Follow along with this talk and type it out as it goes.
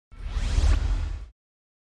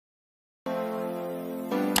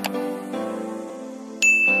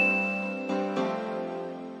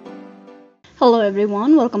Hello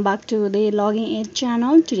everyone, welcome back to the Logging Aid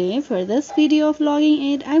channel. Today for this video of Logging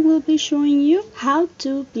Aid, I will be showing you how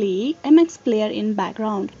to play MX Player in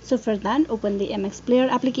background. So for that, open the MX Player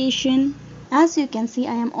application. As you can see,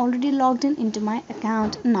 I am already logged in into my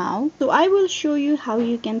account now. So I will show you how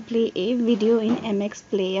you can play a video in MX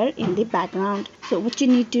Player in the background. So what you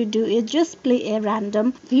need to do is just play a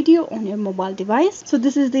random video on your mobile device. So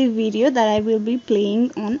this is the video that I will be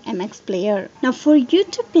playing on MX Player. Now for you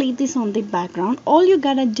to play this on the background, all you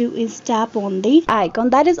gotta do is tap on the icon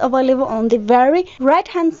that is available on the very right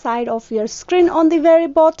hand side of your screen on the very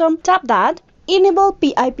bottom. Tap that. Enable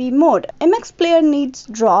PIP mode. MX Player needs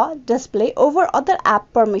draw display over other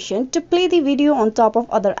app permission to play the video on top of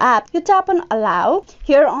other apps. You tap on allow.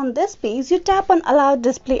 Here on this page, you tap on allow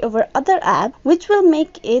display over other app, which will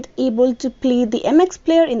make it able to play the MX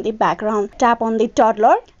Player in the background. Tap on the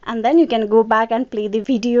toddler and then you can go back and play the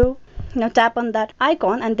video. Now tap on that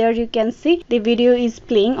icon and there you can see the video is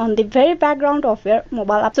playing on the very background of your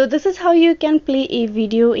mobile app. So this is how you can play a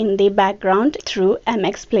video in the background through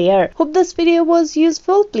MX Player. Hope this video was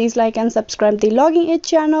useful. Please like and subscribe the Logging Aid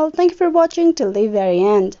channel. Thank you for watching till the very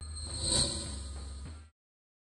end.